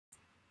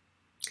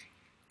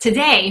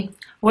Today,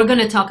 we're going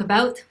to talk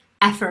about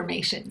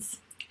affirmations.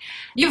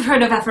 You've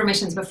heard of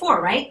affirmations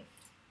before, right?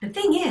 The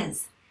thing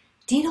is,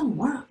 they don't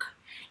work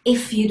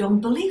if you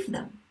don't believe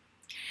them.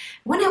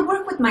 When I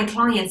work with my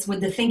clients with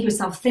the Think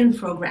Yourself Thin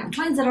program,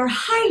 clients that are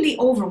highly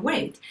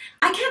overweight,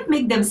 I can't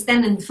make them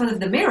stand in front of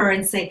the mirror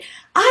and say,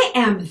 I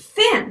am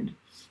thin.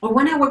 Or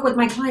when I work with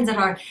my clients that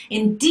are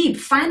in deep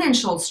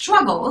financial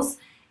struggles,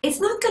 it's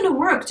not going to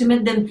work to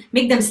make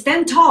them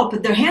stand tall,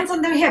 put their hands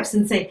on their hips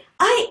and say,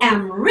 I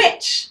am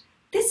rich.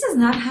 This is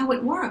not how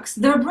it works.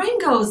 Their brain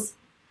goes,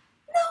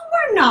 no,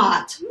 we're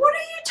not. What are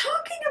you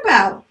talking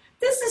about?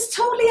 This is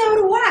totally out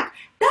of whack.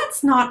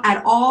 That's not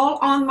at all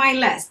on my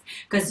list.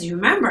 Because you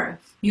remember,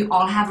 you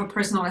all have a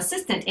personal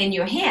assistant in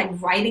your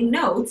head writing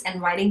notes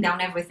and writing down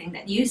everything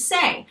that you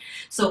say.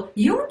 So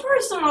your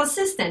personal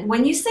assistant,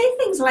 when you say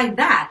things like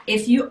that,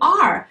 if you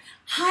are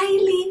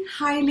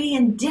highly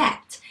in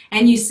debt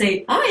and you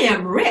say, I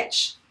am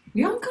rich,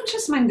 your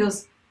unconscious mind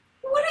goes,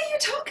 what are you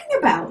talking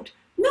about?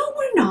 No,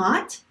 we're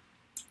not.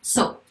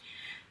 So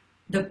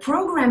the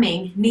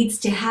programming needs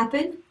to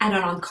happen at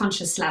an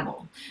unconscious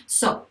level.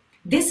 So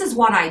this is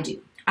what I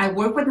do. I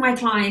work with my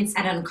clients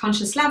at an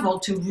unconscious level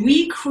to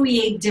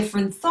recreate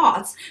different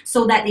thoughts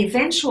so that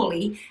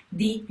eventually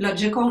the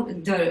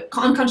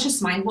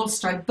unconscious mind will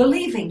start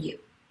believing you.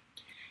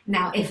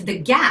 Now, if the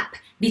gap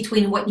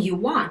between what you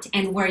want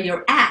and where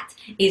you're at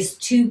is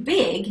too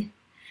big,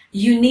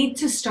 you need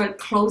to start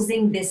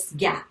closing this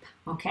gap.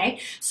 Okay,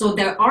 so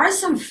there are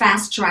some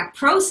fast track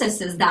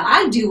processes that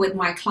I do with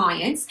my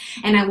clients,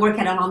 and I work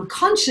at an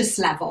unconscious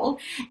level,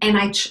 and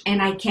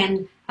I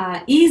can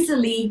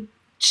easily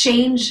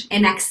change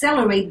and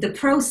accelerate the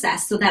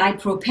process so that I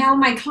propel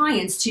my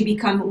clients to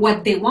become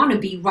what they want to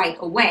be right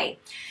away.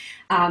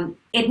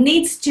 It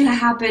needs to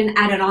happen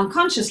at an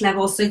unconscious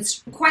level, so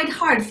it's quite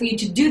hard for you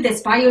to do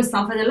this by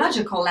yourself at a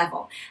logical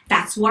level.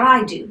 That's what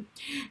I do.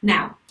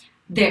 Now,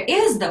 there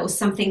is, though,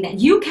 something that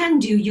you can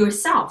do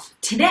yourself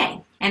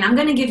today. And I'm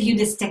going to give you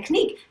this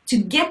technique to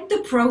get the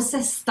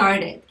process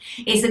started.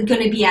 Is it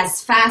going to be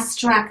as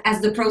fast-tracked as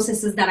the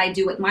processes that I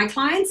do with my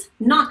clients?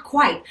 Not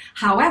quite.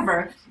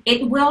 However,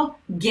 it will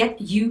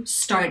get you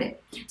started.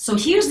 So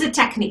here's the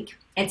technique.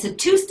 It's a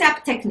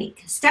two-step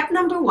technique. Step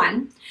number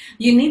one,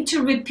 you need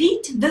to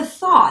repeat the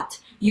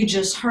thought you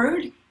just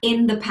heard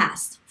in the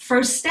past.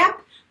 First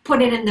step,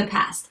 put it in the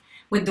past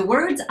with the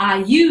words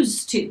I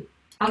used to.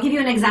 I'll give you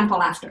an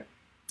example after.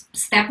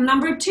 Step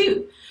number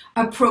two,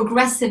 a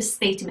progressive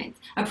statement.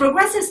 A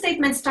progressive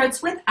statement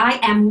starts with,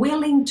 I am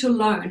willing to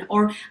learn,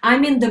 or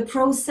I'm in the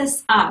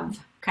process of,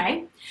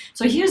 okay?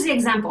 So here's the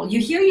example. You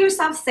hear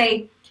yourself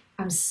say,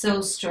 I'm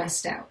so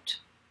stressed out.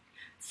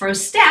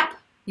 First step,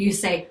 you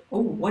say, oh,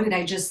 what did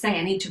I just say?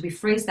 I need to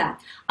rephrase that.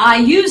 I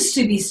used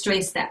to be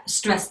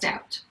stressed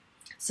out.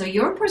 So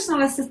your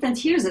personal assistant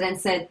hears it and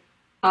said,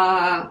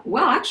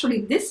 well,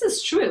 actually, this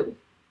is true.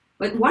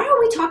 But why are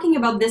we talking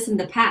about this in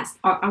the past?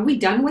 Are we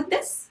done with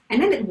this?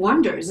 And then it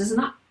wonders,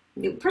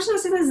 the personal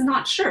assistant is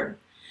not sure.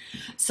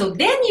 So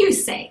then you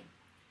say,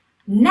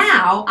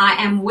 now I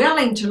am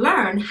willing to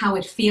learn how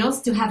it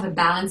feels to have a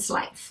balanced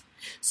life.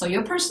 So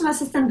your personal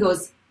assistant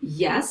goes,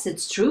 yes,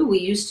 it's true. We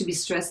used to be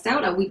stressed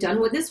out. Are we done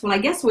with this? Well, I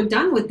guess we're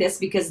done with this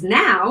because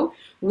now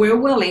we're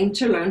willing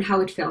to learn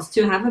how it feels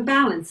to have a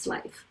balanced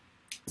life.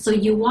 So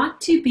you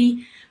want to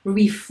be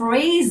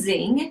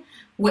rephrasing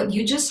what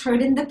you just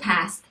heard in the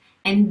past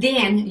and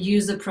then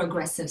use a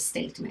progressive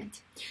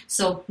statement.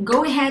 So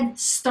go ahead,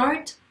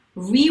 start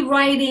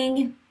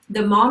rewriting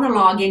the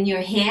monologue in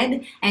your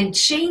head and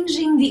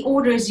changing the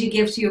orders you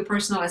give to your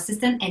personal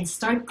assistant, and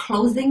start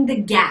closing the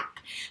gap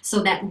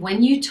so that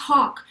when you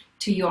talk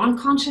to your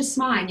unconscious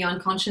mind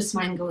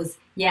goes,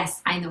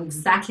 yes, I know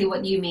exactly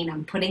what you mean.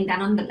 I'm putting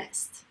that on the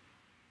list.